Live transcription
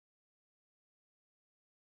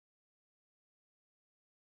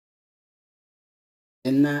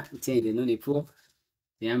Benna tiens de non il faut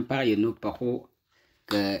yam par ye no pako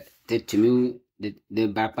que te tumi de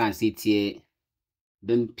barpan city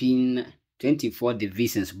ben pin 24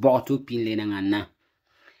 divisions bottle pin le na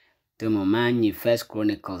the moment in First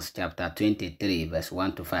Chronicles chapter 23 verse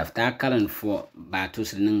 1 to 5 ta current for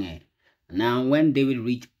battles nge. Now when David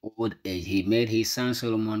reached old age, he made his son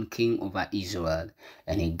Solomon king over Israel,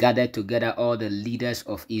 and he gathered together all the leaders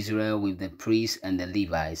of Israel with the priests and the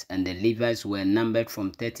Levites. And the Levites were numbered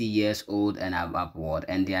from 30 years old and upward,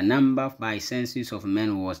 and their number by census of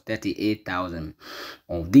men was 38,000.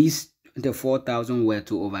 Of these, the 4,000 were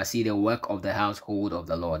to oversee the work of the household of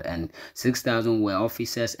the Lord, and 6,000 were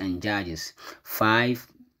officers and judges.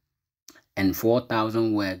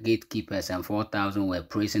 4,000 were gatekeepers, and 4,000 were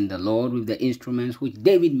praising the Lord with the instruments which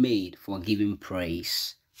David made for giving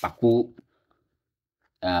praise. Paku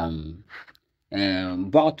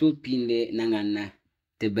bottle pinde nangana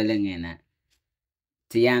te belengena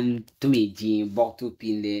tian tumi jin bottle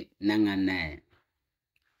pinde nangana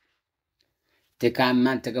te ka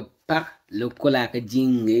man te ka pak lokola ka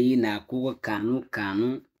jin ngi na ku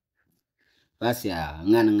kanu Basia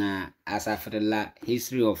ngana after la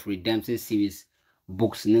History of Redemption series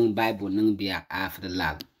books nung Bible nung bia after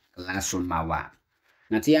la last one mawa.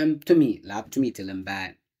 Natiam to me till them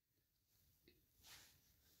bad.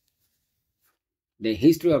 The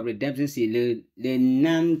History of Redemption series le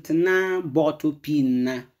nantna bottle pin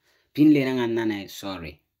le nana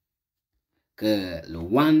sorry. Que le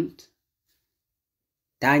want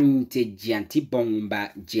tante gianti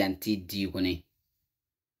bomba gianti diugone.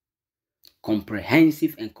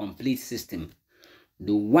 Comprehensive and complete system.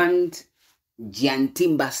 The want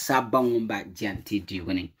Giantimba sabangumba Gianti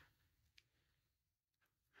diugani.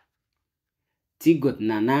 Tigot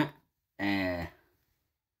nana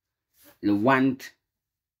le want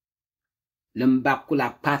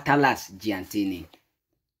lembakula patalas Giantini.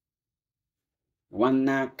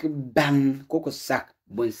 Wana kiban koko sak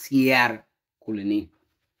bonsiar kulini.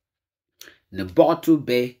 Le bottle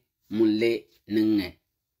be mule nenge.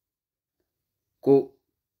 Ko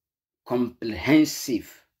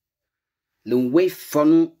comprehensive. Le way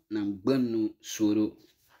fonu na gbenu suru.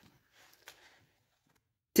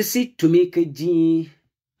 Tisi to make a G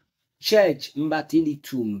church mbatili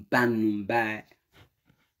tumbanumba.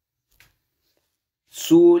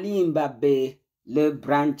 Soli mbabe le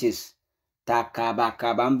branches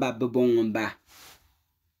takabakabamba bebongomba.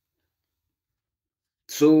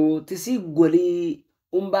 So tisi gwali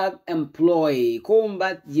umba employ ko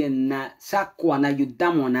umba yena sakwana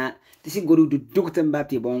yudamona tisi golu du dukte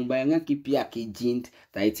mbati bomba nga kipia ki jint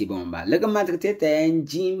taiti bomba. Lega matrite ten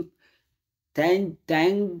jim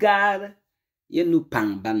Tangar yenu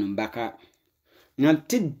pang banumbaka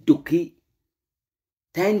nanti duki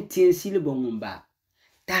tan tiensil bongumba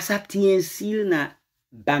tasa tiensil na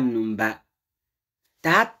banumba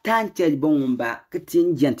ta tanche bongumba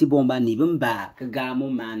ketin janti bomba ni bumba kagamo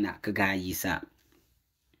mana kagayisa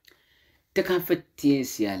te kan fait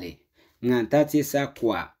tiensiale nganta ti sa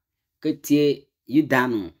kwa ketie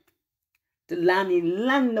yudano te lani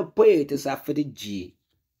lan na poe te sa fait ji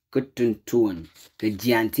Kutuntun, ke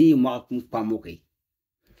Gianti Martin Pamuki.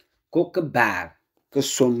 Coca bar, que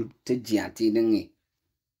som te Gianti dengi.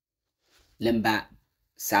 Lemba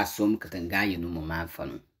sa som katangayo no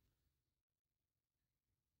mamafano.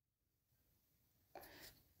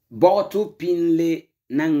 Botu pinle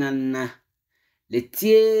nangana. Le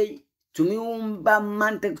tie tumi umba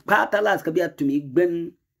mante patalas kabia tumi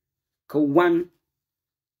ben kawan.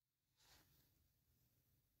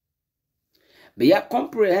 But ya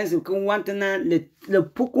comprehensive can want na le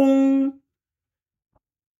pukun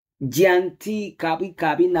Gianti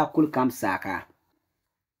kabi na kul kamsaka.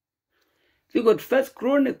 We got First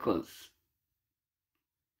Chronicles.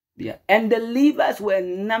 Yeah. And the Levites were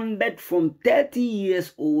numbered from 30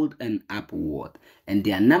 years old and upward. And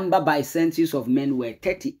their number by census of men were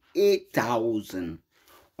 38,000.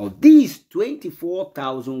 Of these,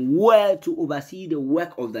 24,000 were to oversee the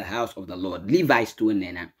work of the house of the Lord. Levites to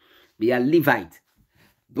nena. They are Levite.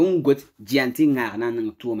 Don't got Gianti ngana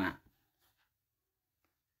nang tuma.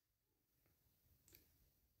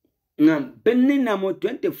 Now, Beninamo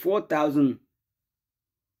 24,000.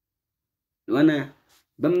 Wana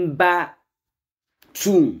bamba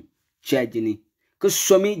tum chajini. Cause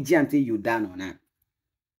somi Gianti Yudano na.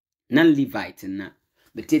 Nan Levite na.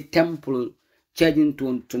 But the temple charging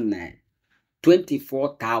to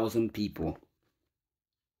 24,000 people.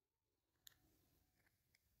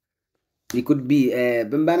 It could be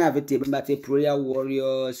Bambana prayer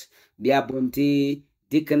warriors, Biabunti,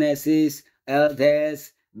 deaconesses,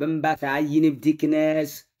 elders, Bambata unit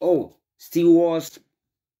deaconess, stewards.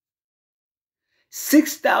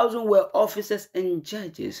 6,000 were officers and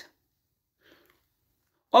judges.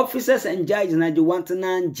 Officers and judges na you want to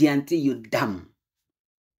gianti you damn.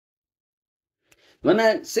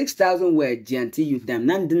 When 6,000 were gianti you damn.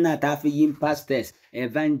 None did not have yin pastors,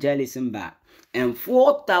 evangelism back. And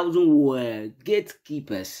 4,000 were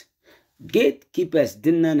gatekeepers. Gatekeepers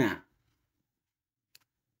didn't know.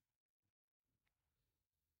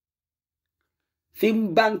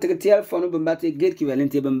 Fim bang tel fono bambate gatekeeper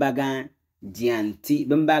lente bambagan gianti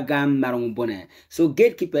bambagan marong bone. So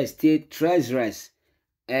gatekeepers state treasurers,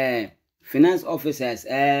 finance officers,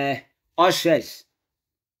 ushers,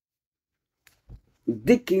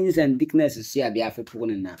 deacons and deaconesses here be after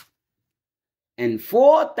now. And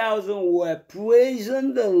 4,000 were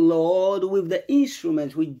praising the Lord with the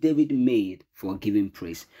instruments which David made for giving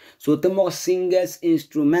praise. So the more singers,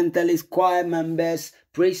 instrumentalists, choir members,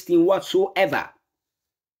 praise team, whatsoever.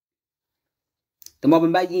 The more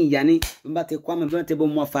bamba yin yani, bamba te kwa bamba te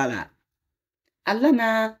bomo fala.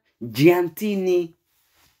 Alana giantini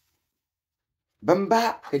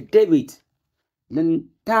bamba ke David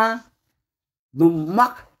lenta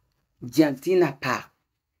bumak giantina pa.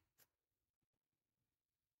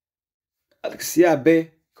 Alexia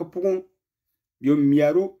be kapun yo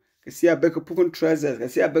miaru Kasi abe kapun trousers,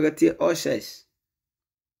 kasi abe gati ushers.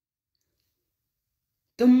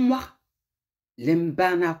 Tumwa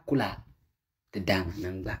lembana kula tedang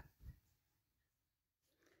nangba.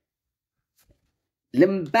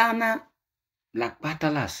 Lembana la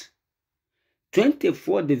patalas.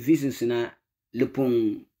 24 divisions na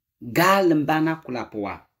lepong gal lembana kula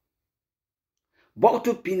poa.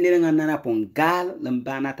 Bokto pin le ngana pon gal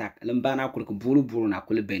lembana tak lembana kul ko buru na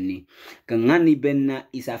kul benni ka ngani benna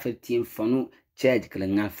isa fetien fanu church kala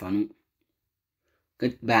nga fanu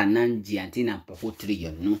ket ba nan jianti na po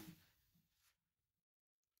triyon no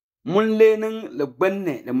mun le nang le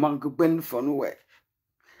benne le mang ben fanu we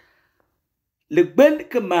le ben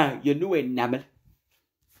kama yenu we namal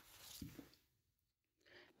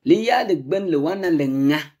li ya le ben le wana le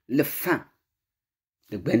nga le fan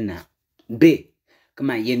le benna be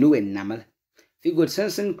kama yenu we namal. Figure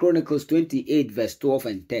 2 Chronicles 28 verse 12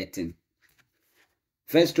 and 13.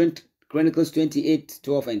 First Chronicles 28,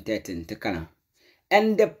 12 and 13. Tekana.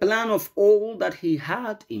 And the plan of all that he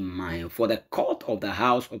had in mind for the court of the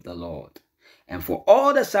house of the Lord, and for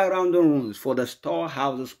all the surrounding rooms, for the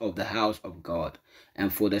storehouses of the house of God,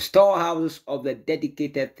 and for the storehouses of the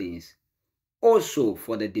dedicated things, also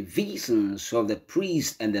for the divisions of the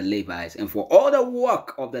priests and the Levites, and for all the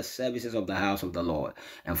work of the services of the house of the Lord,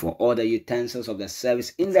 and for all the utensils of the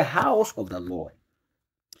service in the house of the Lord.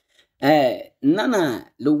 Nana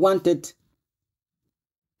lo wanted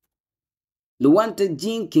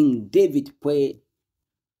King David pwe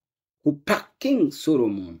kupak King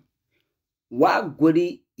Solomon wa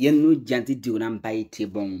gwari yenu janti diunan baiti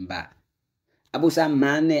bomba. Abusa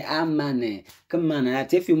mane amane kemana na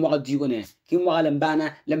tefi mo digone ki mo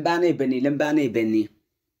lembana beni.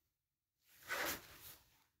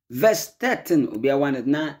 Verse 13 ubia wanted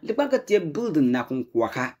na lebaka te building na kun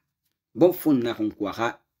kwaka bonfun na kun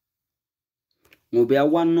kwaka ubia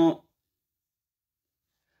wano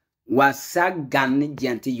wasa gan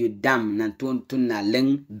janti yudam na tuntun na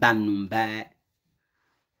leng banumba.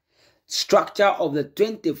 Structure of the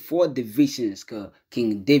 24 divisions ka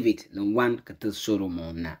King David the one kata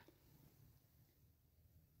Solomon na.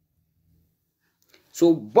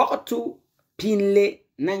 So botu pinle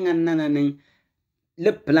nang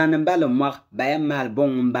le plan ba le mo ba ya mal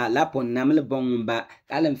bon ba la pon nam le bon ba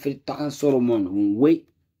kalem fil tokan Solomon we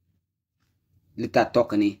le ta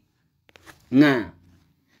tokani na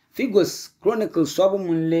Figures Chronicles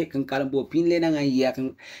Solomon le kan kalbo pinle nang ya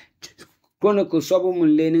kan Chronicles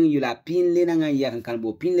Solomon le nang yula pinle nang ya kan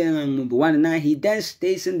kalbo pinle nang number 1 na he then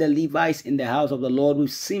stationed the Levites in the house of the Lord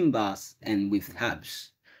with cymbals and with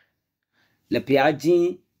harps. Le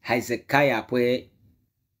piaji Hezekiah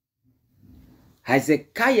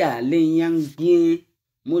le yang bien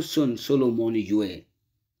muson Solomon yue.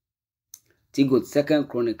 Tigot 2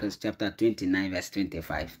 Chronicles chapter 29 verse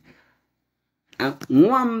 25.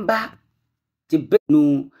 Mwamba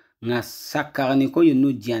tibenu nga sakarni ko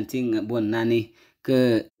yunu dianti nga bonani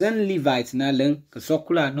ke then Levites na leng ke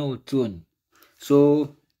sokula no tun.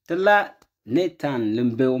 So tela Nathan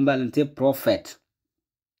lembe umbalente prophet.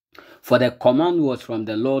 For the command was from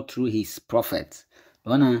the Lord through his prophets.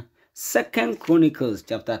 2 Chronicles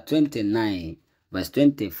chapter 29 verse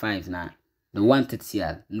 25 na the wanted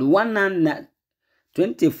here. Luwana na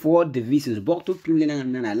 24 divisions bokto pilina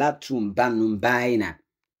na latrum banum baina.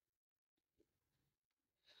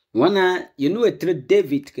 Wana etre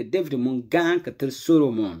David ke David mungan ke ter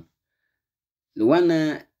Solomon.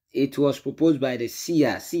 Luwana it was proposed by the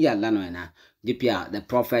seer Lanoena, the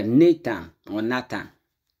prophet Nathan or Nathan.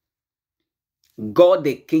 God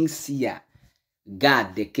the king seer.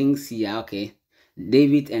 God the king seer, okay.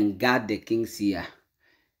 David and God the king seer.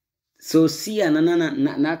 So seer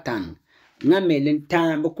Nathan. Nga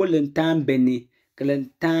melentan, bokolentan beni,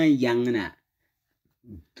 kelentan yangna.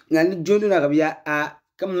 Nga ni jondo na kabia a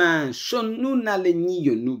kaman son nu na le nyi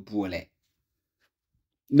yo nu bole.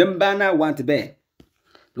 Dembana want be.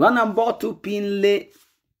 Wana botu pin le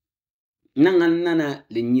nana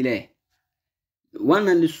le nyile.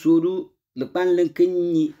 Wana le suru le pan lenke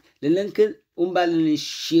nyi le lenke umba le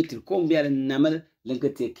shit kombia le namal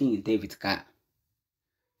lenke te King David ka.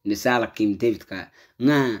 Ne sala King David ka.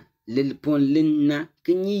 Nga le pon lenna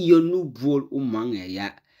ke nyi yo nu bol umange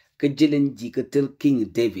ya. Ke jelen ji ke tel King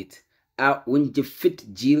David. A unje fit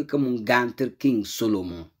jil ke mun ganter King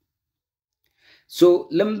Solomon. So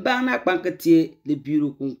lembana kwanketie le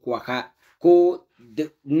biru kun kwaka ko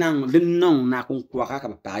de nang le non na kun kwaka ka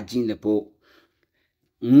pa jin le po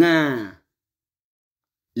nga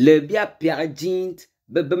le bia pia jint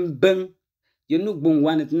bebem you nu bon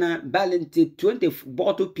wanet na balente 20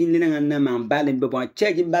 boto pin le na man balen be bon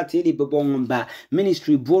charge ba tele be bon ba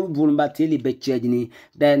ministry buru ba tele be charge ni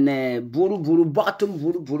then buru bottom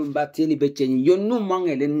buru ba tele be charge you nu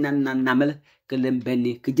mangele nan namel ke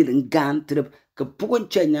lembeni ke jil ngan trip ke pugon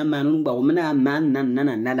chenya manun ba wona man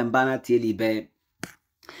nan lambana tele be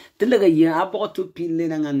telega ya aboto pin le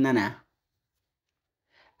na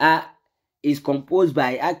is composed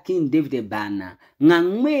by King David Bana.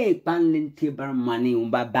 Ngangme panlin tibar mani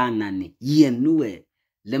umba bana ni yenue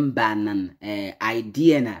lembanan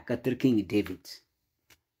idea na kater King David.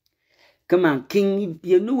 Come on, King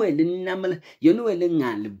yenue linnamal yenue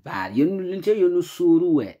lingan bar yenue yenu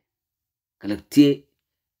suruwe kalaktie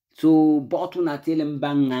so botu na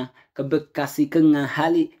telembanga kabekasi kanga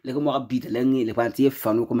hali le mo bit lengi le pantie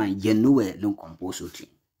fanu kuma yenue lon composoti.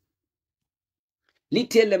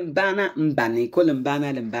 Litie lembana mbani ko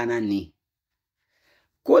lembana ni.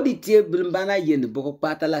 Ko litie lembana yen boko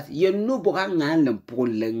patalas yen no boka ngan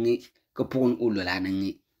lempon lengi ke pon ulola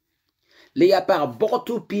nangi. Le ya par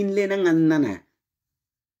bokotu pin le nana.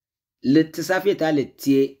 Le tsafeta le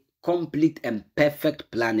tie complete and perfect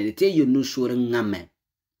plan le tie yen no sure ngame.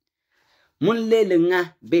 Mun le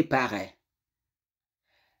nga be pare.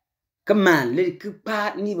 Kaman le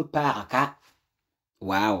kupa ni be pare ka.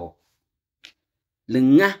 Wow. Le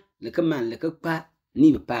nga le kaman le kupa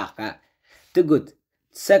ni be pare ka. To good.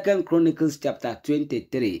 2 Chronicles chapter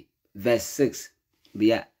 23 verse 6.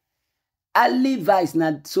 Yeah. Levites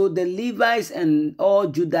not so the Levites and all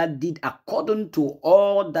Judah did according to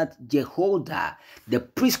all that Jehoiada the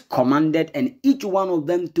priest commanded, and each one of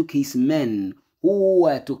them took his men who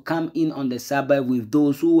were to come in on the Sabbath with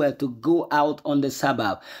those who were to go out on the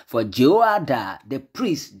Sabbath. For Jehoiada the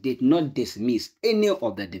priest did not dismiss any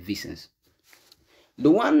of the divisions. The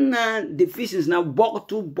one divisions now bok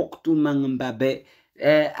to mangambabe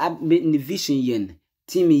division yen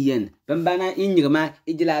timi yen bambana inyama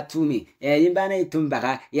ijila tumi yimbana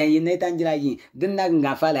itumbaka ya yineta njila yin dinna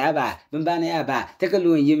ngafala aba bambana aba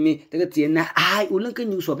tekelu yimi teketiena ai ulanka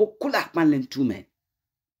nyuso bo kula panlen tume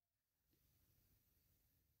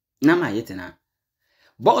nama yetena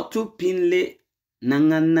botu pinle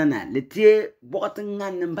nanganana le tie botu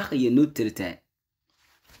ngan mbaka yenu tirte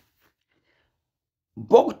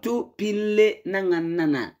botu pinle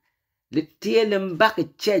nanganana le tielem bak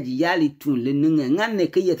charge yali tun le nunga ngane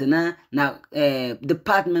ke yetana na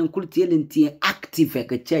department kul tielen tie active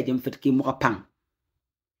ke charge mfet ki mo pang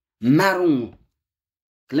marung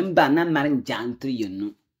klemba na marin jantri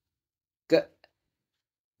yonu ke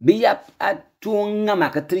biya atunga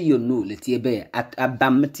makatri yonu le tiebe at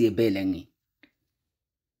abam tiebe lengi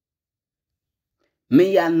me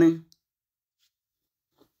yan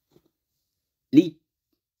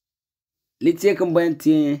li tie kan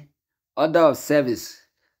bantie order of service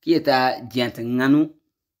kieta jant nganu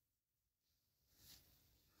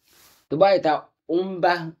to baita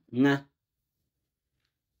umba nga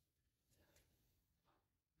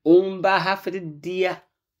umba hafridia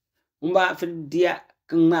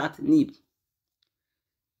kmat nip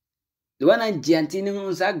the one janti ni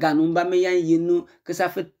sa ganumba me yan yinu ke sa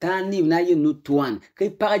fitani na yinu tuan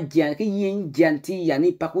ke pa jan ke yin janti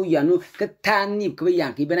yani paku yanu ke tani ke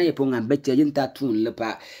yan ke bena yeponga beche jinta tun le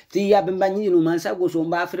pa ti ya bemba yinu man sa go so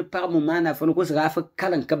mba fri pa mo mana fo ko sa fa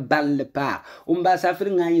kalan ke bal le pa umba sa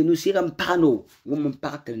fri nga yinu siram pano wum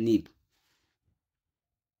parter nip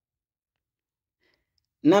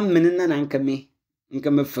nam menena nan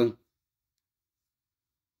nkame fun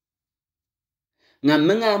nga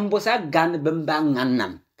menga mbosa gan bemba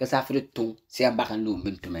nganam que ça fait ton c'est à barano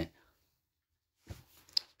maintenant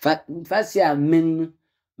fa si a men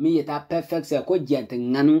mi yeta perfect se ko jent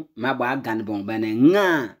nganu ma ba gan bon bana nga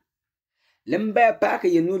lemba pa ke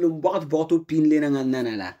yenu lum bot boto pin le na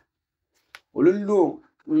nana la olulu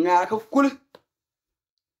nga ko kul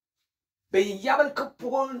be yabal ko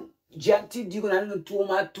pon janti digo nan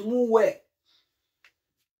tuma tumu we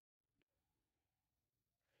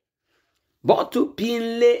boto pin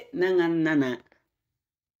le na nana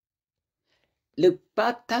le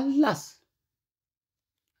patalas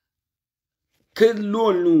ke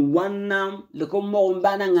lonu wanam le ko mo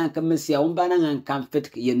mbana nga ka mesia mbana nga kan fet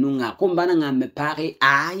yenu nga ko mbana nga me pare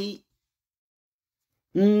ai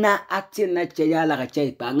na ati na cheya la ka chay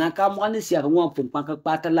pa nga ka mo ni sia ngo pun pa ka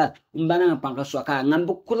patala mbana nga pa ka so ka ngan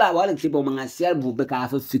bu kula wala ti bo nga sia bu be ka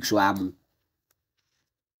fa fix wa mu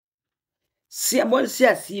sia mo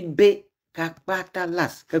sia si be ka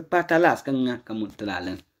patalas ka nga ka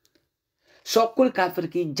mutlalen so kul ka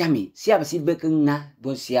friki jami sia si be ka nga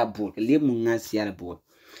bo sia bu le mu nga sia bu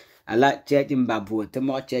ala chejin ba bu te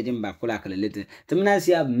mo chejin ba kula ka le te mna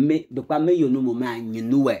sia me do kwa me yonu mo ma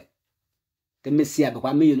nyinuwe te mesia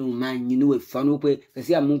kwa me yonu ma nyinuwe fanu pe ke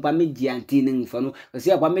sia mu kwa me dianti ning fanu ke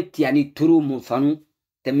sia kwa me tiani turu mo fanu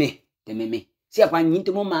te me sia kwa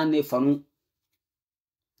nyinte mo ma ne fanu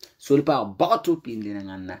so le pa bottle pin de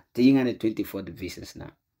ngana te yinga ne 24 divisions na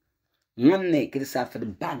nganne ke sa fa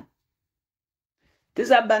ban te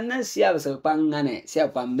sa ban na sia sa pa ngane sia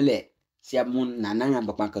kwa mle sia mun nananga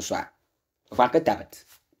ba kwa ka so kwa ka tabat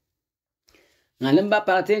ngalemba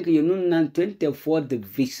parten ke yonu nan 24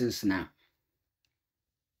 divisions na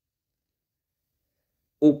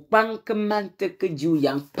Upang kemante ke ju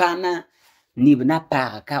yang pana ni bena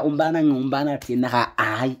para ka umbana tina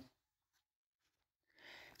ai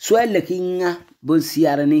swele kinga bon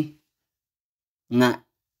siarani nga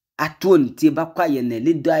atun ti ba kwa yene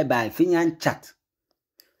li dai ba finyan chat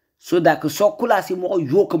so da ke sokula si mo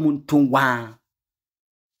yo ke mun tunwa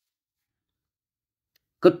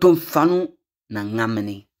ke ton fanu na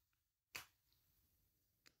ngamni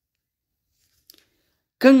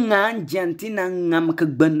kengan jantina ngam ke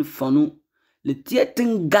ben fanu le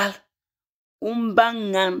tietingal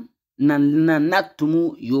umbangan na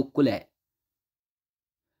natumu yokule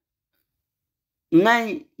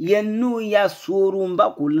ngai yenu ya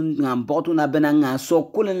surumba kulun ngam botu na bena nga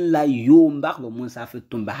so kulun la yomba bo mun sa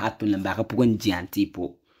fitum ba hatun ba ka pugon janti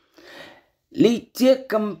po li tie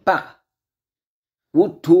kampa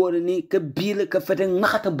wotorni ke bil ke feten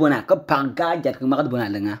makata bona ka panga jat ke makata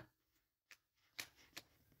bona lenga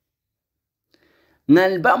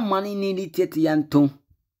ngal ba mani ni li tie yanton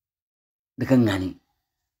de kan ngani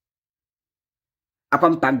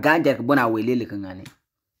apam panga jat ke bona wele le kan ngani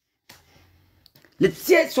le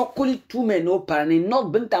tie sokuli tume no parani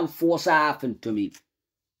not bentan forsa afin to me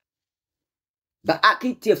ba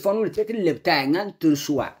akiti fonu le tie lepta ngan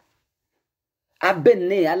tursua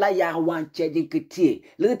abenne ala ya wan chejin kitie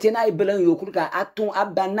le tena ibelen yokuka atun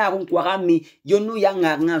abana kun kwami yonu ya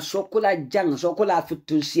nga sokola jang sokola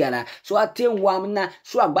fitunsiala so aten wamna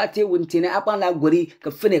so agbate wuntene apan la gori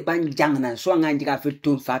ka fene pan jang na so nga njika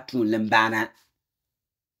fitun fatun lembana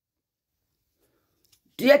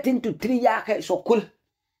tietin to 3 ya ke sokul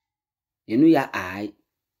yonu ya ai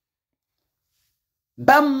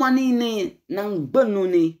bamani ni nang banu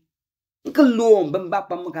ni nkelom bamba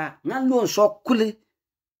pamuka ngalon sokule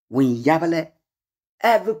win yabale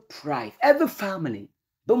every pride every family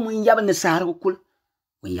bam win yabale ne sar kul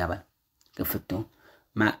win yabale ke futon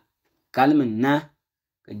ma kalmen na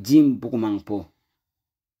ka jim bukumang po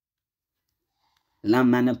la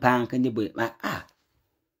man pan kan je ma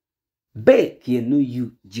be ki no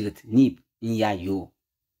you jigat nip in ya yo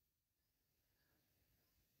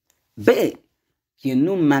be ki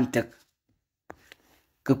no mantak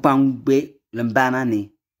ke pangbe lembana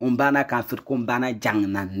ni umbana kan fit ko mbana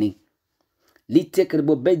jangnan ni litekre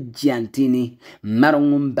bo be jiantini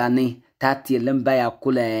marungum bani tati lemba ya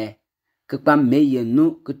kule ke pam meye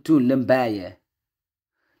nu ke tu lemba ya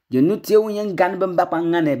je nu tie wunyen gan bamba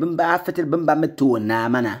pangane bamba afetel bamba meto na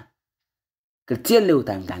mana ke tie le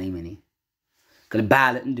utan gani mini ke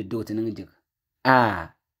bal ndi do tin ngi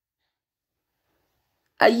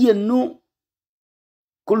ayenu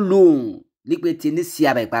kulun likweti ni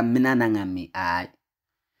siabe pa minana ngami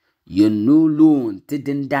yenu lun te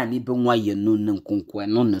dendani be nwa yenu nan kunkwa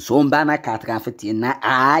non so mbana ka fiti na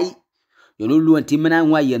yo no luon ti mana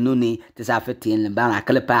nwa ye no ni te sa fe tien lemba na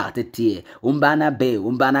kale pa te tie umbana be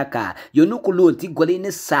umbana ka yo no ku luon ti goli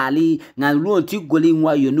ni sali nga luon ti goli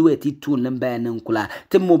nwa yo no eti tu lemba na nkula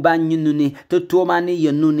te mo ba nyinu ni te to ma ni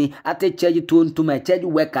ye no ni ate cheji to ntuma cheji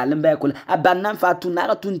weka lemba kula abanna fa tu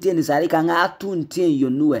na tu ntien ni sali ka nga tu ntien yo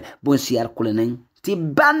no e bon siar kula nen ti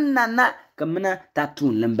banana kamana ta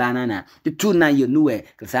tu lemba na ti tu na yo no e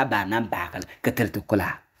ka sa ba na ba ka tel to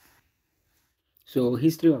kula. So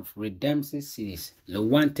history of redemption series, the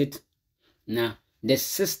wanted now the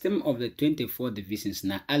system of the 24 divisions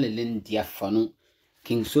na alelen dia fanu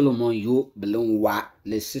King Solomon yo belong wa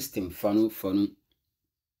the system fanu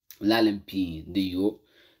lalempi de yo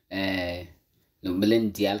no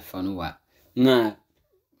belen dia fanu wa nga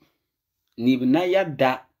nibna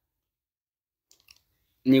yada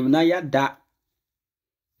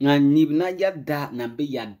na be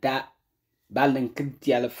yada balen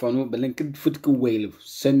kitial fonu balen kit futku wele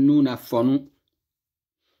senu na fonu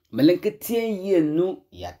balen kitien yenu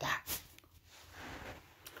yada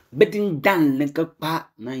bedin dan le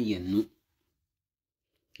pa na yenu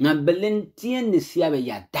na balen tien ne siabe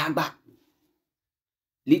yada ba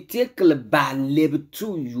litekle ba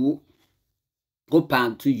lebetu yo go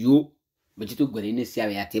pan tu yo bejitu gore ne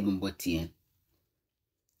siabe ya tebumbo tien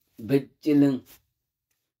bejelen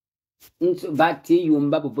nso bati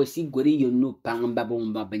yumba bobosi gori yonu pangamba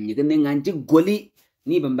bomba banyegene nganji goli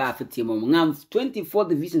ni bamba afiti mo ngam 24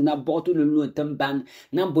 division na boto no tamban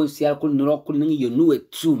na bonsiar ko nrokul ni yonu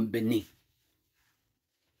etumbeni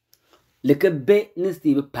leke be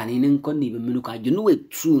nsti be paninen ko ni be minu ka yonu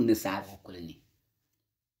etu ne sa ko ni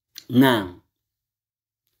na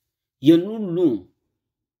yonu lu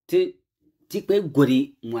ti pe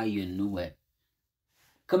gori nwa yonu we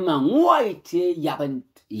kama ngoite yaban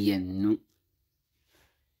yenu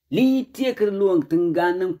li tiekr luong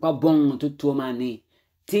tenganan pa bong to tomani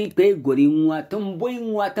ti pe gori nwa tamboi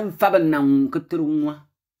nwa tan faban nan kutru nwa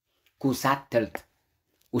ku satelt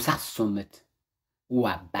u sasomet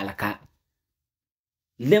wa balaka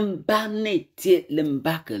lembane ti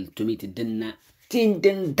lembakel to meet denna tin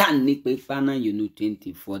dan ni pe pana you know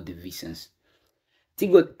 24 divisions ti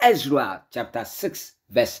got Ezra chapter 6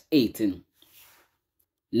 verse 18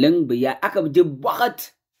 leng beya akab de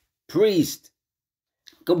bogat priest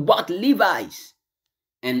bogat Levites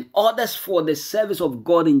and others for the service of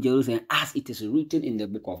God in Jerusalem as it is written in the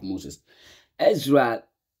book of Moses. Ezra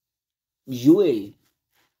yue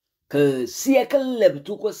ke siek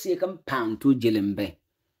lebetu ko siek pantu jelembe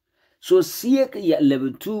so siek ya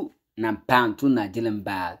lebetu na pantu na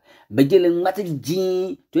jelemba bejelen mate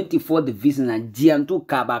ji 24 division na jiantu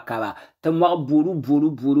kaba to mo buru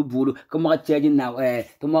ko mo charge na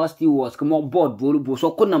to mo stewards ko mo board buru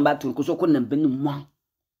so ko number 2 ko so ko number mo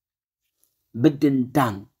beden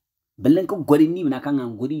dan belen ko gori ni na kan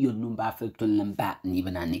ngori yonu ba fe ton lamba ni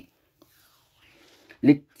banani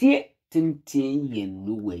le tie tintin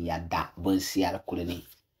yenu we yada bonsiar kuleni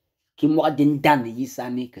ki mo den dan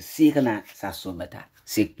yisani ke sikana sa someta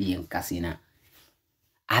sikin kasina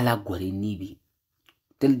ala gori ni bi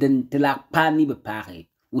till la pani be pare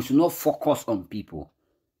we should not focus on people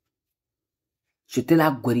je te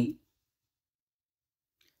la gori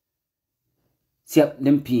siap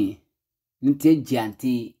lempi nte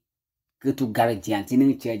janti ke tu gar janti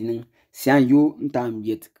ning charge ning sian yo ntam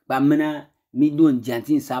yet ba mena mi don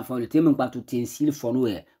janti sa fo le tem pa tu ten sil fo no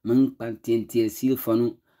e mun pa ten sil fo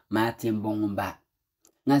no ma tem bon ba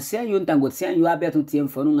na sian yo ntango sian yo abetu tem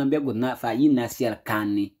fo no ngambe go na fa yin na sial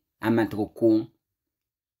kanni amanto ko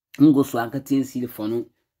ngo so an ka ten sil fo no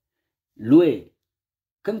loe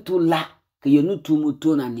kan tu la ke yo nu tu mu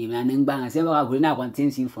to na ni na ning ba nga se ba go na kwan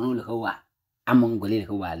ten sil fo no le ko wa amon go le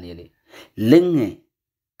ko wa lele lenge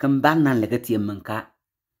kambana legati manka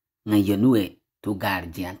nga yenue to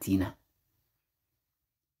gar jantina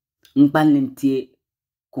mpanlentie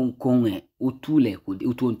konkonge utule ko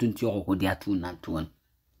utontunti ko dia tuna tuon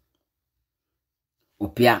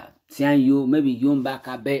opia sian yo maybe yomba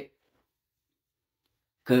ka be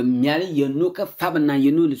ke myali yenu ka fabna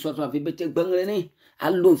yenu li so fi bete bangle ni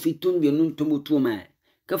allo fi tun yenu tumutu ma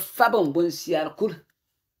ka fabon bon siar kul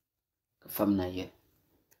ka famna ye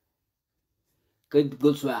que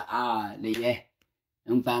goswa le ye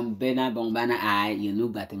mpam bena bon bana ai yenu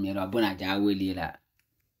batemero bona jaweli la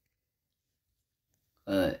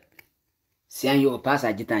sian yo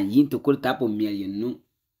pasa jitan yin to kul tapo miel yenu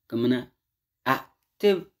kamana te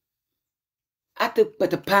ate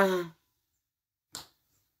patapa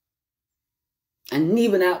ani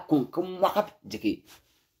bana kon wakap jiki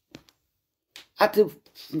ate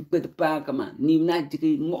patapa kama ni na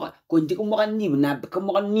jiki mo kon jiki mo ni na ko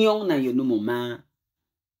mo nyong na yenu mo ma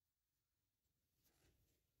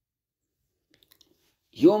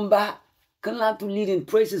Yomba can learn to lead in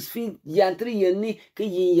praises feet yantri yani ke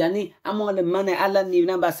yani among the man ala ni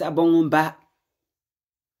namba sa bongomba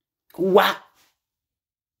wa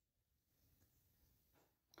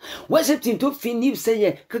worship team to finip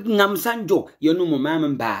say ke ngam sanjo yonu mo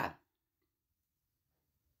mam ba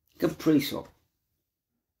ke praise up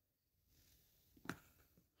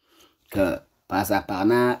ke pasa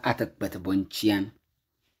parna atak bet bonchian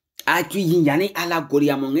atu yin yani ala gori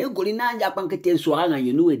among e gori na ja pan ke ten so nga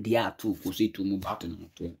yonu e dia tu ko si tu mu batun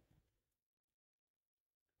to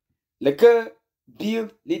le ke biu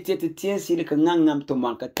li tete tien si le ke ngam to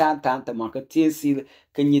man ke tan to man ke tien si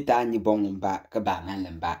ke nyita ni bongomba ke ba nan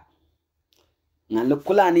lamba ngan le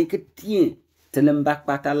kulani ke tien telemba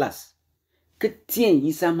patalas ke tien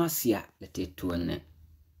yisa masia le te tuone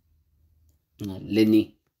leni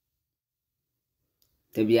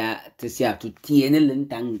te bia te sia tu tien le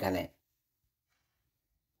ntangale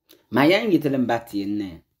mayangi telemba tien ne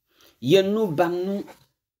yenu banu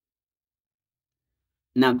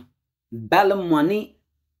na balmoni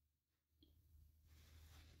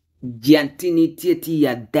giantini tieti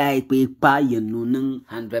ya dai pe pa yenu nung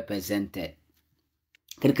 100%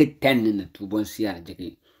 kerke ten ne tu bon sia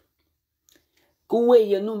jeki kuwe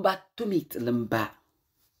yenu ba tumit lemba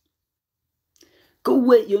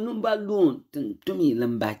kuwe yenu ba lun tumi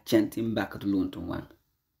lemba chantin ba kat lun tun wan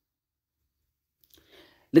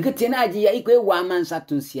leke tena ji ya ikwe wa man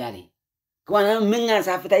satun siari kwana minga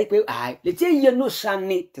sa fita ikwe ai le tie yenu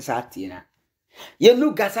sanni te sa tina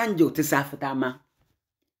yenu gasanjo te sa fita ma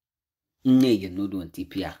ne yenu don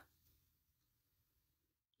tipia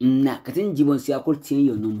na katin jibon sia ko tie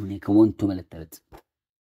yenu mune ka won to meletet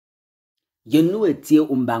yenu etie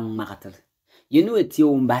umba makatel yenu etie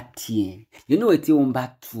umba tie yenu etie umba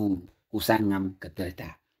tu usangam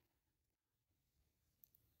katerta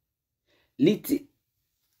liti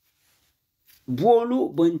bolu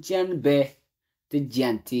bonchian be te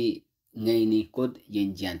janti ngaini kod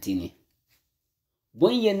yen jantini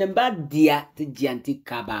bon yen ba dia te janti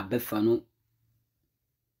kaba be fanu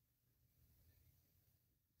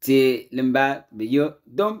te lemba be yo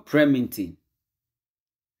don preminti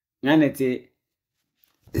ngane te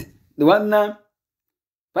the one na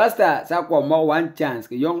pastor sa ko mo one chance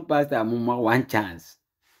ke young pastor mo one chance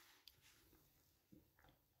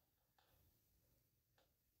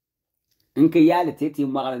nke yale te ti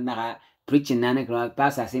mo na preaching nane ko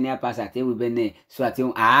pastor senior pastor te we bene so ati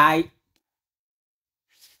ai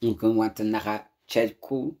nke want na church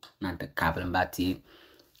ku na te kabel mbati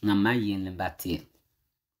ngama yen mbati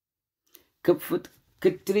kefut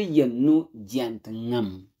ketri yenu jant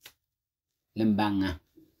ngam lembanga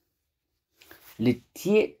le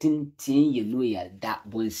tie tintin yenu ya da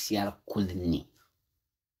bon siar kulni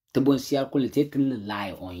te bon siar kul te tin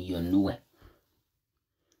lie on yenu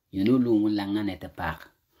yenu lu langa ne te pak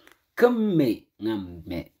kemme ngam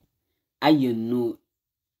me ayenu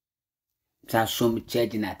sa som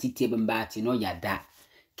charge na titie bembati no ya da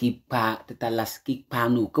ki pa tatalas ki pa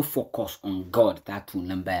no ke focus on God ta tu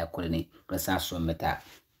lamba ya kulni ko sa som meta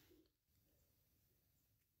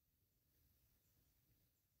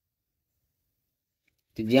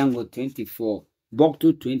Tijango 24, Book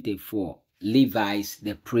 224, Levites,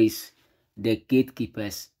 the priests, the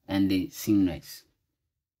gatekeepers, and the singers.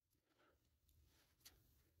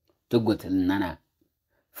 To go to Nana,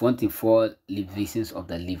 44 divisions of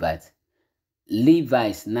the Levites.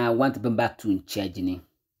 Levites now want to be back to in charge,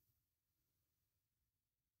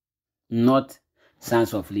 not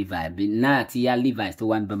sons of Levi. But now tia Levites to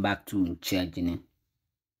want to be back to in charge,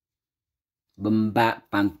 Bamba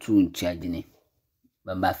pantu in charge,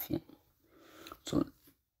 Bamba fian. So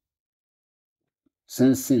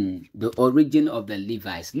since the origin of the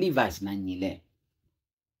Levites na nyile.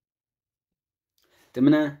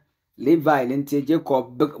 Temana Levi lente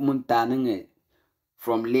Jacob big muntaning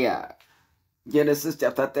from Leah. Genesis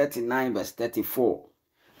chapter 39 verse 34.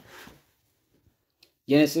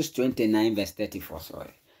 Genesis 29 verse 34,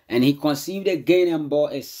 sorry. And he conceived again and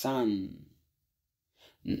bore a son.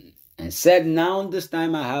 And said, now this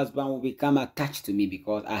time my husband will become attached to me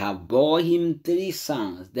because I have bore him 3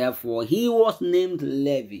 sons. Therefore he was named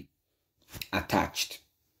Levi, attached.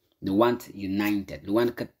 The one united. The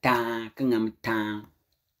one kata, kangam.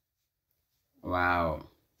 Wow.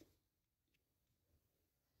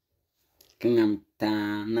 Kangam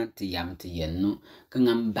ta na tiyam tiyenu.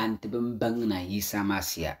 Kangam bant bang na yisa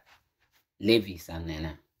masia. Levi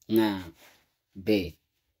sanena. Na be.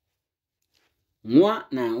 Mwa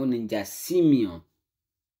na uninja Simeon.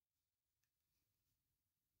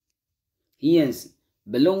 Yes,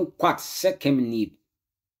 belong quite second need.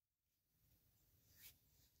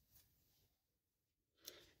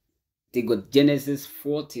 They got Genesis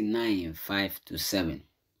 49, 5-7.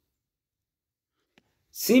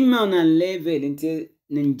 Simeon and Levi into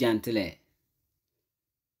Ninjantele.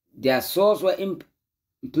 Their souls were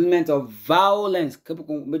implement of violence.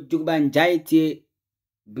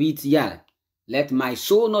 Let my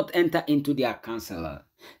soul not enter into their counsel.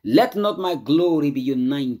 Let not my glory be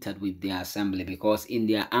united with their assembly, because in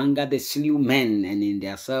their anger they slew men, and in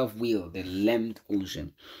their self-will they lamed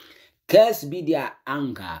ocean. Cursed be their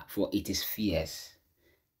anger, for it is fierce,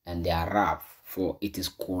 and their wrath, for it is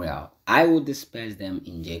cruel. I will disperse them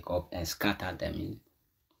in Jacob and scatter them in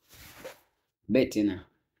Bettina.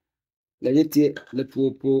 Legit le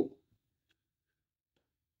popo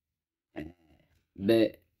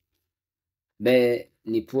be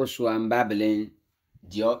ni poso am Babylon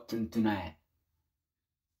dio tuntuna.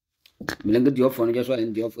 Milengo dio fono jo so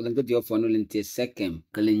en dio lengo dio fono lente second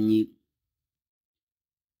kalenyi.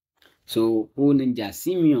 So who ninja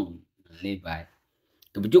Simeon Levi.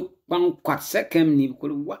 The bujuk bang kwat second ni ko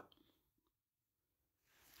wa.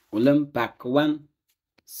 Ulam pak 1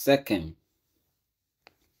 second.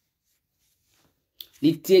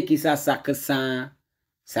 Li take sa sakasa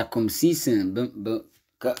circumcision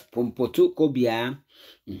ka pompotu ko bia.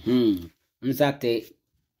 Nsate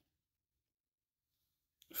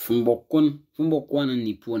fumbokwan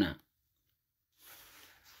ni puna.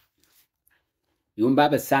 Yung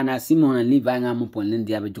baba sana Simon and Levi nga mo pon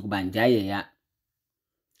lindia ba juk banjaye ya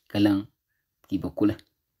kalang kibokula.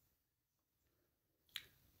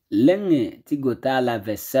 Lenge tigotala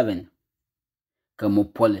verse 7 ka mo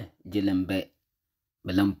pole jelembe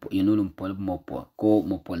belam yunulum pole mo po ko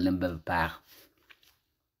mo pole lembe par.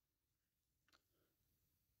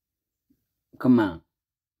 Comment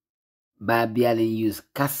Babialen use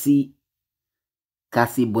kasi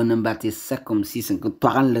bonambate circumcision ko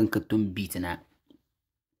twaran len ka tum bitna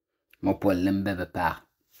mo pole lembe par.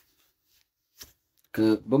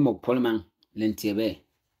 Que bon mo pole man lentiebe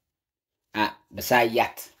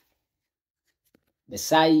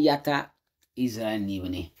besayata Israel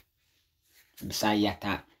nibni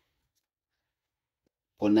besayata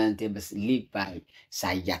ponante bes live by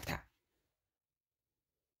sayata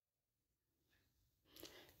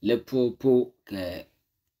le popo que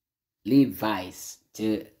Levi's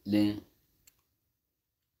te le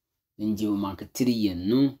njiwo manke triyen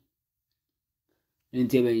no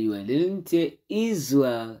lente ben yuwa lente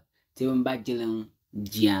Israel te mbajelen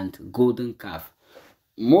giant golden calf.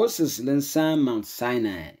 Moses lensan Mount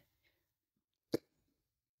Sinai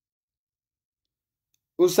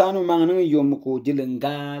usanu mangnu yom ko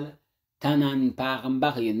jilengal tanan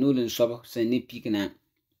pagambak yenulun sobo sene pikna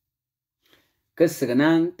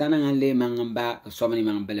kesegnan tanan le mangamba sobani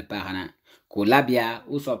mangambele pagana ko labia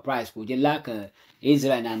u surprise ko jela ka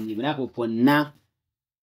Israel nan ni bna ko ponna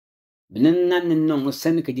bnan non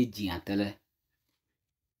sen ke jiantele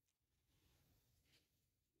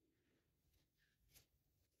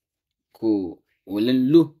ko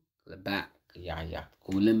wolen lu ba ya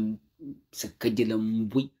ko lem sekejelam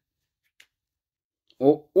bui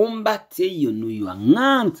o umbate yonu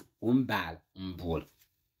yuangant umbal mbul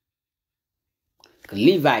ke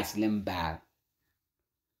Levi's lembal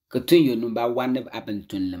ke tun yonu ba wanne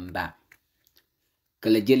abentun lemba ke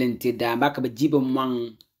le jelente da ba ka jibo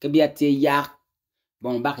mang ke biate ya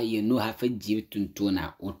bon ba ke yonu ha fa jibo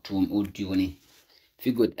tuntuna otum odioni. If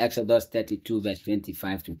you go to Exodus 32 verse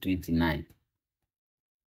 25-29.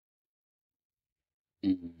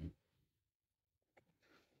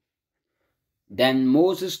 Then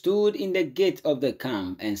Moses stood in the gate of the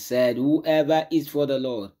camp and said, whoever is for the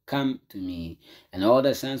Lord, come to me. And all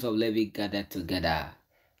the sons of Levi gathered together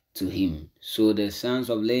to him. So the sons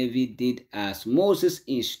of Levi did as Moses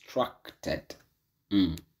instructed.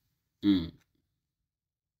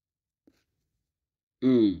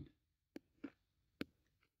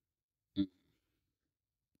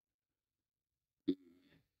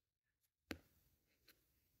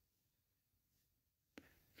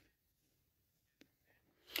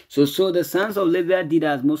 So the sons of Levi did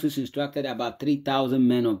as Moses instructed. About 3,000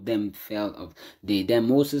 men of them fell of day. Then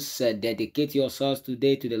Moses said, dedicate yourselves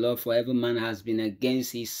today to the Lord, for every man has been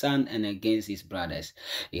against his son and against his brothers,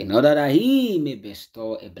 in order that he may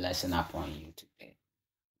bestow a blessing upon you today.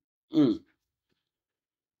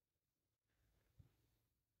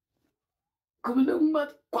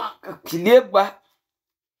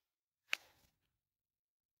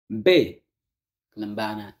 B.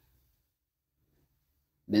 Lambana.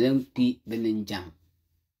 Belem pi belenjam.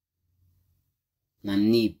 Na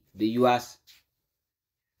need the US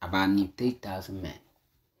about need 3,000 men.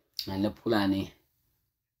 And the Pulani,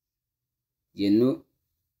 you know,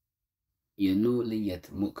 you know le yet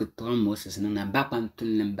mo ke ton Moses na ba pan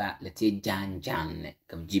tun ba le te jan ne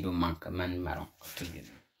ke jibe man ka man maron to you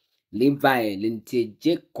Levi lente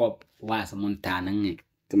Jacob was montana nge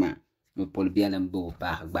tuma mo pol bialam bo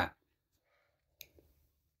ba gba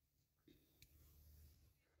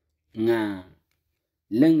nga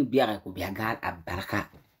leng biara ko biagal abaraka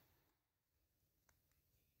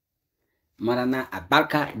marana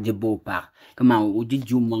abarka jebo pa kama uji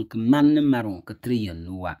jumon man maron ka triyan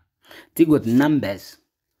nuwa tigot Numbers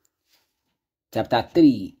chapter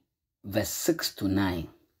 3 verse 6 to 9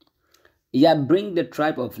 ya bring the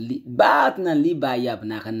tribe of Bat na Liba yab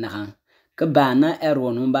na kan ka bana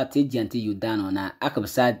Aaron ba te janti Yudano na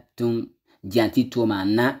akabsa tun janti toma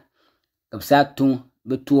na kabsa tun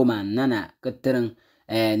be toma nana ka tereng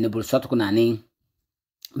ne bul sot ko na ni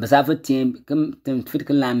basa fa tim kam tem fit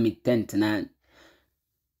kan la mi tent na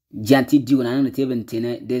janti diuna na te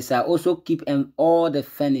bentene they shall also keep all the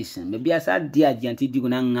furnishing be biasa dia janti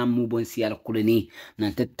diuna ngam bon sial kuleni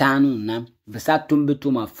na te tanu na basa tun be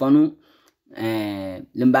toma fonu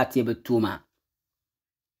limbati betuma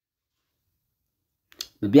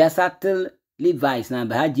biasa tel Levites na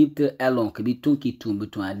ba Egypt alone ke bitun ki tun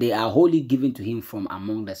betuma they are wholly given to him from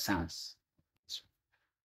among the sons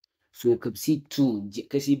so kapsi tu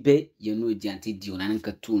kasi be you know janti diuna nan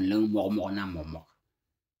ka tun lang mo na mo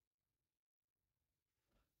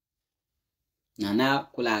nana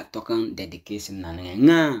kula tokan dedication na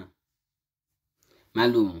nga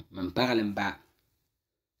malum man paralen ba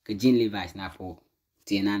ke jin Levites na fo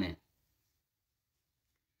tinane.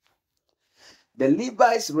 The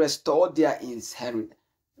Levites restored their inheritance.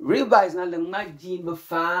 Levites na lang majin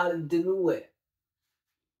befal denuwe.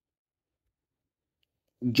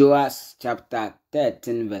 Joshua chapter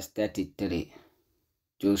 13 verse 33.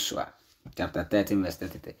 Joshua chapter 13 verse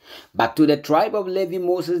 33. But to the tribe of Levi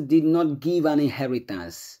Moses did not give an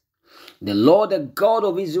inheritance. The Lord, the God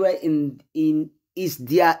of Israel, is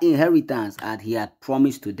their inheritance as he had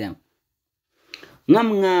promised to them.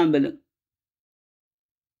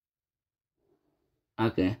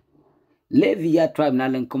 Okay. Levi ya tribe na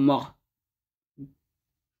len komo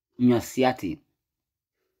nyosiati.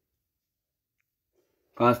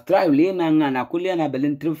 Cause tribe le na ngana kulia na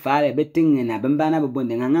belen trip fare beting na bembana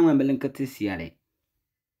bebonde nganga belen katisiale.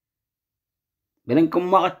 Belen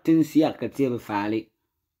komo tin sia katie be fale.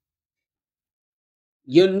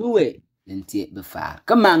 Yenue lentie be fare.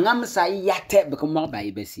 Kama ngam sa yate be komo ba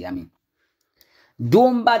ibe siami.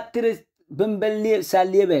 Domba tres bembele sa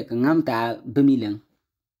lebe ngam ta bemilen.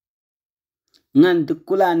 Ngan de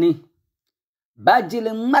kulani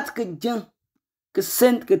bajile mat ke jen ke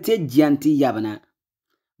sent ke te janti yabana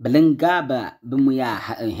belengaba bumuya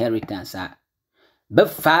inheritance be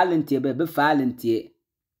falentie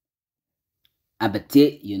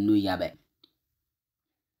abete yenu yabe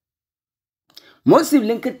mosib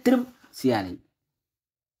lenke trip siali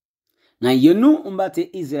na yenu umbate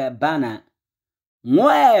Israel bana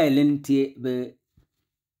lentie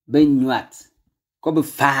be nyuat ko be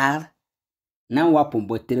far na wapon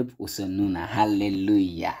bo trip usununa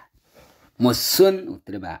hallelujah mosun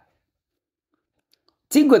utreba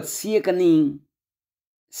tigot siekani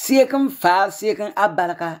siekan far siekan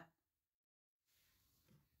abaraka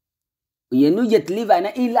yenu yet live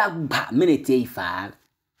na ila ba minute ifar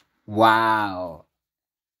wow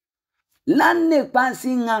lanne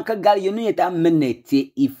pansi nganka gal yenu yeta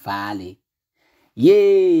minute ifale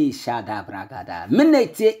ye shada bragada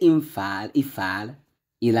minute ifal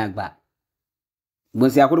ilagba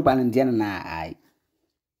bonsi akuru panen diana na ai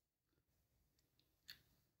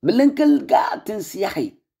belenkel gaten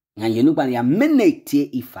siahi ngan yenu pan ya minute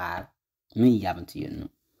ifal min yabant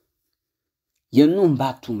yenu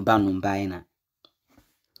mbatum banu mbaina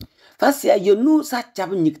fasia yenu sa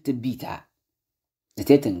chab nyikte bita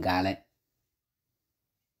teten gale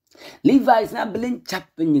Levi's na belen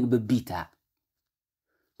chap nyik be bita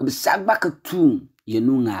be sagba ka tun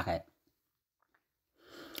yenu ngare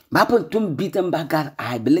bapon tum bita mbagar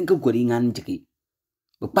ai belen ka gori ngan jiki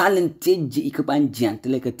be palen teji ikban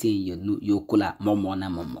jantle ka te yenu yokula momo na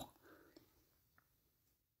momo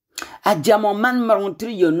ajamo man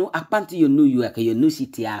marontri yenu apanti yenu yu ka yenu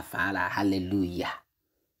sitia fala hallelujah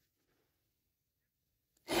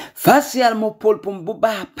facial mo polpum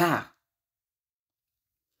buba pa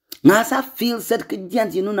ngasa feel set ke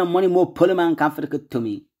jant yenu na money mo polman kan fer ke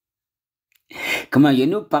tomi kama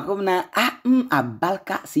yenu pakomna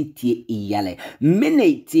abalka sitie iyale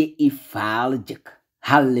menete ifaljik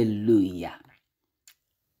hallelujah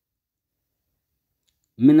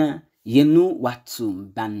mina yenu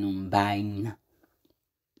watsum banum bain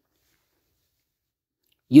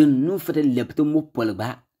yenu fer lepto mo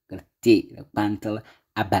polba kete pantel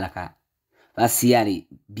abalaka Vasiari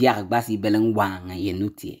biar basi beleng wang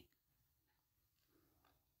yenutie.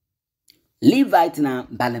 Levite na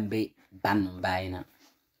balembe banumbaina.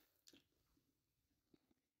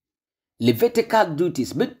 Levitical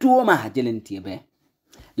duties betuoma jelentie be.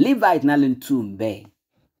 Levite na lentum be.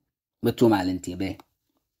 Betuoma lentie be.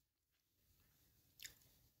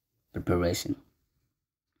 Preparation.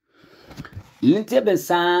 Lentie be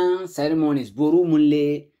sang ceremonies boru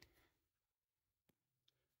munle.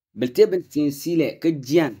 Belte bentin sile ke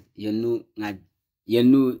jian yenu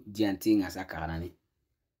jianti nga sakarani.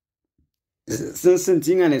 Since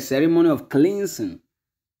a ceremony of cleansing.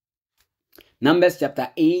 Numbers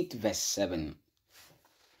chapter 8 verse 7.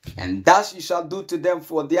 And thus you shall do to them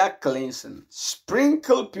for their cleansing.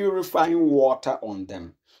 Sprinkle purifying water on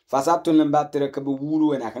them. Fasato namba tere kabu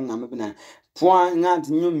wuru en akanga mebina. Point ngant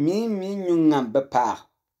nyu mi ngam bepa.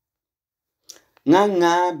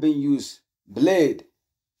 Nga be use blade.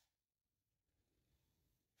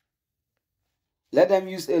 Let them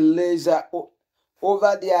use a laser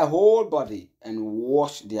over their whole body and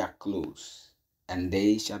wash their clothes, and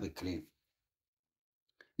they shall be clean.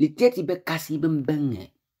 Liteti be kasi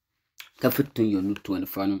bembenge. Kafutun yonu tuan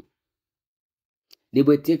fanu. They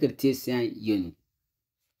will take a tesian yen.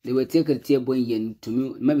 They will take a table yen to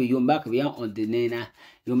me. Maybe you back beyond ordinana.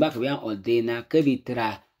 You back beyond ordina.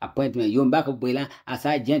 Kevitra appointment. You back of Bella as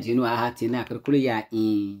I gent, you know, I had in a curculia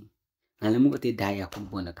in. And I'm going to die a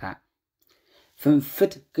componaka. From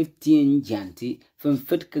fit kitchen janty, from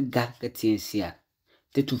fit kagak kitchen sia.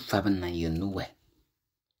 The two fabana you know where.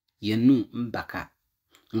 You know, mbaka.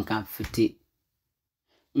 Nkamfiti.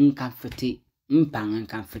 Mpang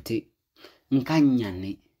nkamfiti.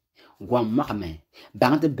 Nkanyane. Guamame.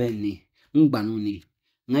 Bang the benny. Mbanuni.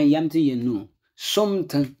 Ngayamti you know.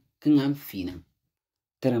 Something kingam finam.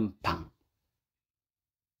 Terempang.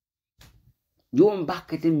 You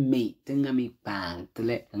back at the mate. Tengami pang.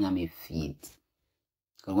 Tele ngami feet.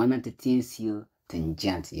 Kawana te tiensio.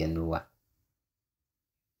 Tenjant you know what.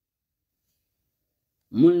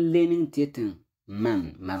 Mun lening tietan.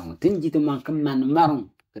 Man marong. Tenjito man man marong.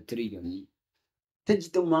 Katriyon.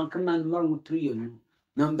 Tenjito man marong triyon.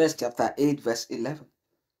 Numbers chapter 8 verse 11.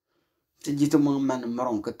 Tenjito man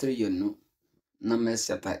marong katriyon. Numbers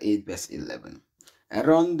chapter 8 verse 11.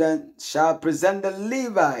 Aaron then shall present the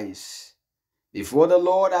Levites before the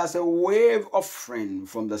Lord as a wave offering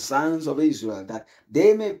from the sons of Israel, that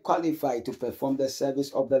they may qualify to perform the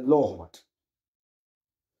service of the Lord.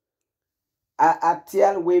 A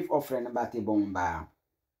tiel wave offering about the bomba.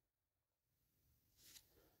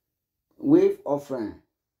 Wave offering.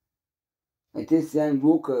 It is un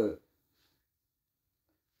book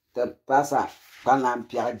the passa panam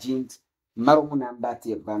piagint marunam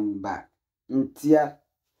bati bamba. Ntia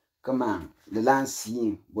come the land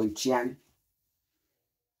seeing bonchian.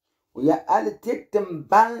 We are all take them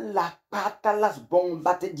ban la pata las bon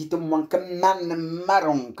batte jitum one man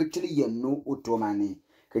maron kutri you know utomani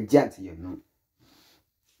ke jant you know.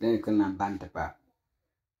 Then you can ban the pa.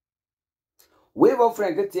 We were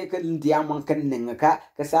frank take a diamond can ningaka,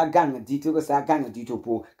 Kasagang dito, Kasagang dito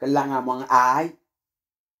po, Kalanga among I.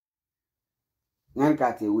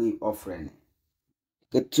 Nankati we offering.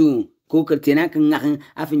 Katu, Kokatina can nothing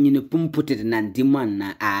having you put it and demand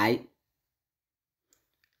na I.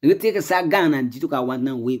 You take a sagan and dito ka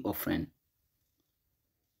one wave offering.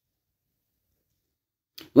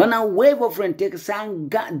 When a wave offering take a sang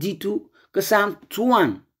dito, Kasam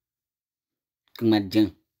tuan.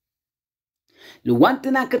 Kumadjan. The one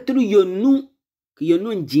thing I could through you know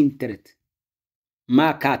jintret.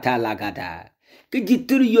 Makata lagada.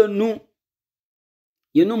 Kajituru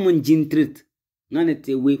you know mun jintret. None at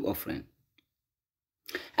a wave offering.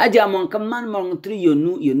 Ajamon command mong through you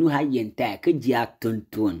know how yenta kajak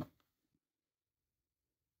ton.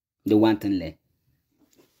 The one thing le.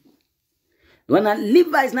 When a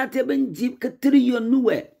Levi's not even jeep katru you know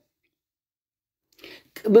where.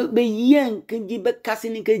 Be yen can give a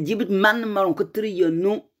cassin can give it man mong katru you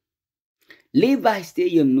know. Levi stay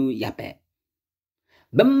you know yape.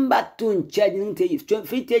 Bamba tun charging te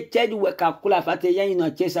fit charge we calcula fate yan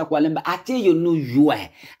no chesa kwa lemba ate you know you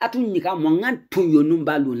atun nika mongan tun you know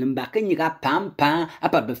balu lemba kan nika pampa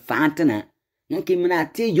apa be fantana nanki mina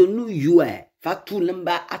ate you know you fatu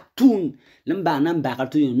lemba atun lemba namba ka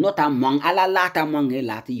tu not among ala lata among e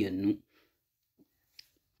lati you know.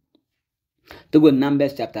 To go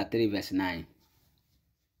Numbers chapter 3 verse 9.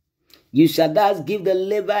 You shall thus give the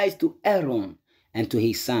Levites to Aaron and to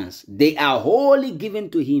his sons. They are wholly given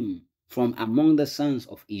to him from among the sons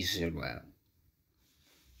of Israel.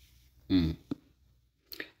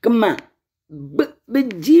 Come on. But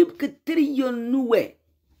Jib Katri yon nuwe.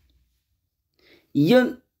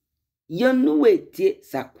 yenu wetie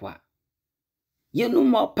sakwa yenu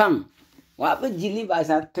mo pang wa ba jili ba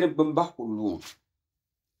sa trebamba kulu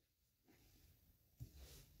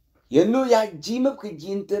yenu ya jima ku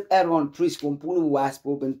jinte Aaron priest pompunu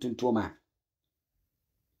waspo bentuntoma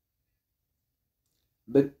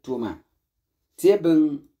betuma tie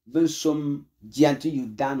ben som jianti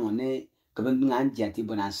yudano ne ka ben ngan jianti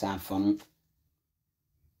bonan san fonu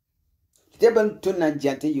tie ben tunan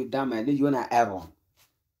jianti yudama ne yona Aaron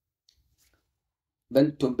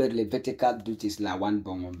ben tomber Levitical duties la wan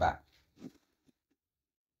bongomba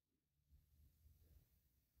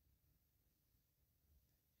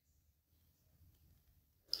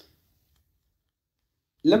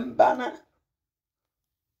lembana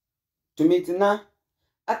tumitina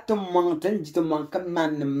atumang tan jitumang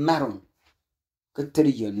kaman marum ka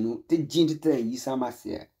triyanu te jinti te yisama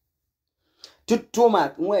se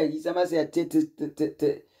tutuma we yisama se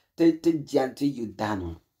te janti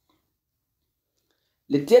yudano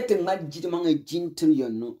le tete ma jitumang jinti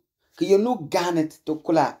yanu ke yanu ganet to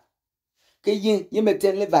kula ke yin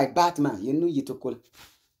yemeten le vai batman yanu yitokul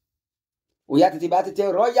o ya te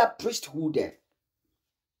batete royal priesthood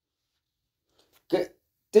ke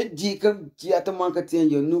te ji ka ji atumang ka tien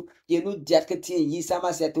yanu jat ka tien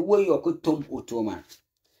yisama se te we yo ko tom otoma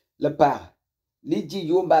le pa li ji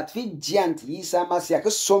yomba fi jant yisama se ka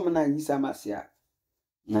somna yisama se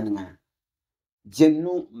nanga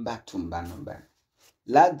jennu mbatumba nomba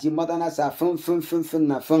la ji modana sa fun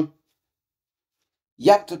na fun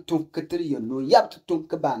yap to tung katri yonu yap to tung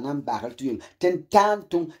ka ba nan ba ka tu ten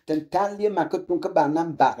tan li ma ka tung ka ba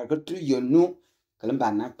nan ba ka tu yonu kalam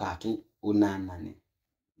ba nan pa tu unana ne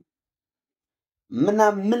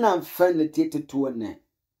mina fan le te tu ne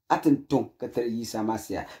atin tung katri yisama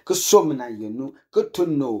se ka somna yonu ka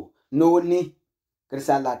tunno no ni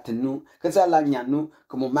Krisala tenu, krisala nyanu,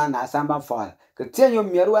 como mana samba fall. Que tenyo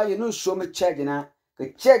mirwa yenu so me check na,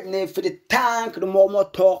 que check ne for the tank the momo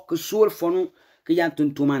talk que soul fonu, que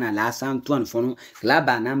yantun tumana la sam tuan fonu, la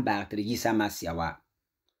banam ba tre yisa masiawa.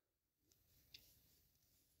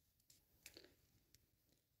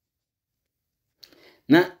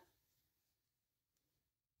 Na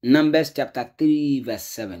Numbers chapter 3 verse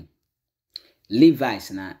 7.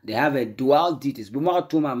 Levites na they have a dual duties. Buma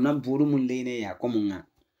tuma nam buru mun lene ya komunga.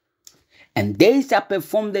 And they shall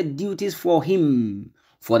perform the duties for him,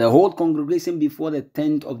 for the whole congregation before the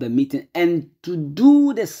tent of the meeting, and to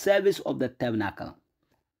do the service of the tabernacle.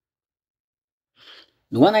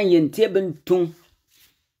 The one I yenteben tung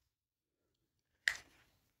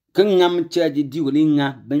kungam charge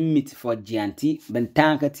diulinga ben meet for gianti, ben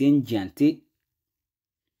tankatien gianti.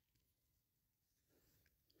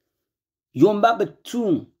 Yomba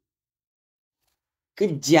betung ke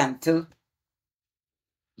giantel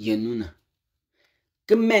yenuna.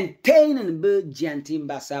 Que maintaining be gianti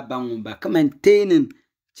mbasa bangumba, que maintaining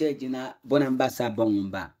charge na bonambasa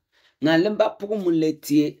bangumba. Na lemba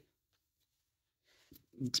pugumuletie.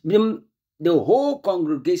 The whole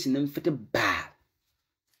congregation and fit bad.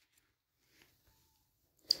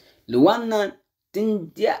 The one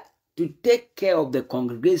thing to take care of the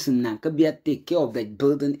congregation and take care of the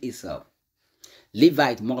building itself.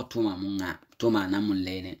 Levite more toma munga toma namun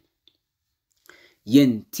lene.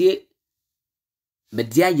 Yentie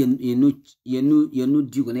bedia yenu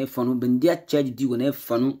digone fanu bendia charge digone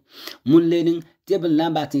fanu mun lene tebel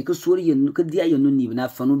lambati ke sori yenu ke dia yenu ni na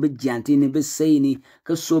fanu be janti ne be sei ni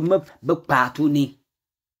ke so me be patu ni.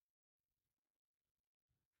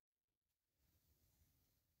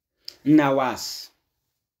 Nawas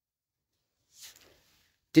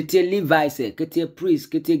Kete Levites, kete priest,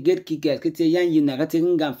 kete gatekeepers, kete yan yina, kete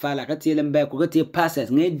ngam fala, kete lembeko, kete pastors,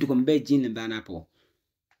 ngay dukombe jin lembana po.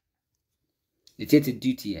 It's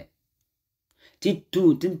duty eh.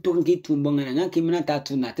 Titu, tintu ki tumbonga nga kimina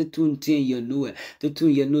tatu na titu tin yenu, titu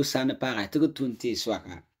yenu sana para, titu tunti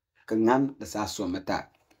swaka. Kangam da sa so mata.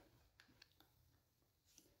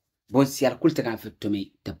 Bon siar kulta kan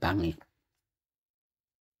fitumi te bangi.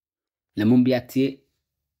 Le mumbiati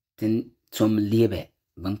tin som liebe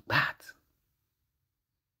bang pat.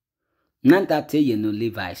 Nanta te yenu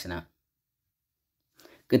Levites na.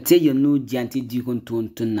 Que te yenu janti dikon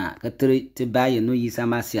tuna, que te ba yenu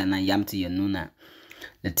yisamasia na yamti yenu na.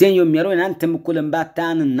 Le te yo miaro nan tem kulemba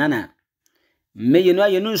tan nana. Me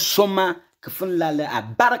yenu soma que fun la le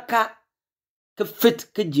abarka que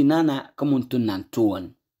fit que jinana comme tunan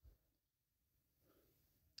tuon.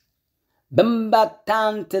 Bamba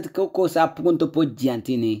tan te ko sa punto po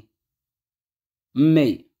janti ni.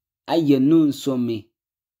 Me ayenu somi.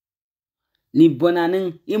 Ni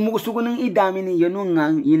bonanin imusugunin idamini yenu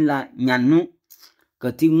ngang yin la nyanu. ka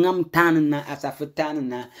ti ngam tan na asaf tan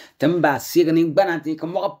na tamba signi gbanati ka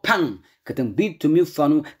mo pang ka tan bit to mi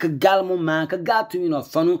fanu ka gal mo ma ka gal to mi no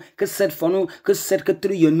fanu ka set ka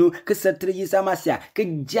tri yenu ka set tri yisa masia ka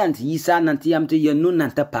jant yisa nanti am te yenu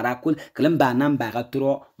nanta parakul klamba nan ba ka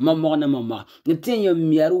tro mo na mo ntin yo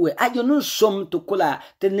miaru we ayo no som to kula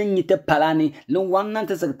te ninyi te palani lo wannan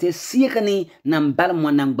te sakte signi nan bal mo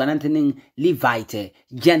nan gbanante nin levite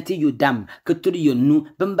janti yudam ka tri yenu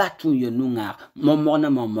bamba tun yenu nga mo na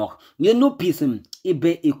mo yenu pism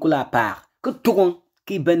ibe ikula par ka tukon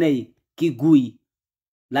ki benei ki gui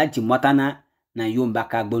la jimotana na yomba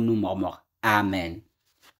ka gbonu mo amen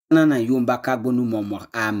na yomba ka gbonu mo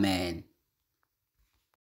amen.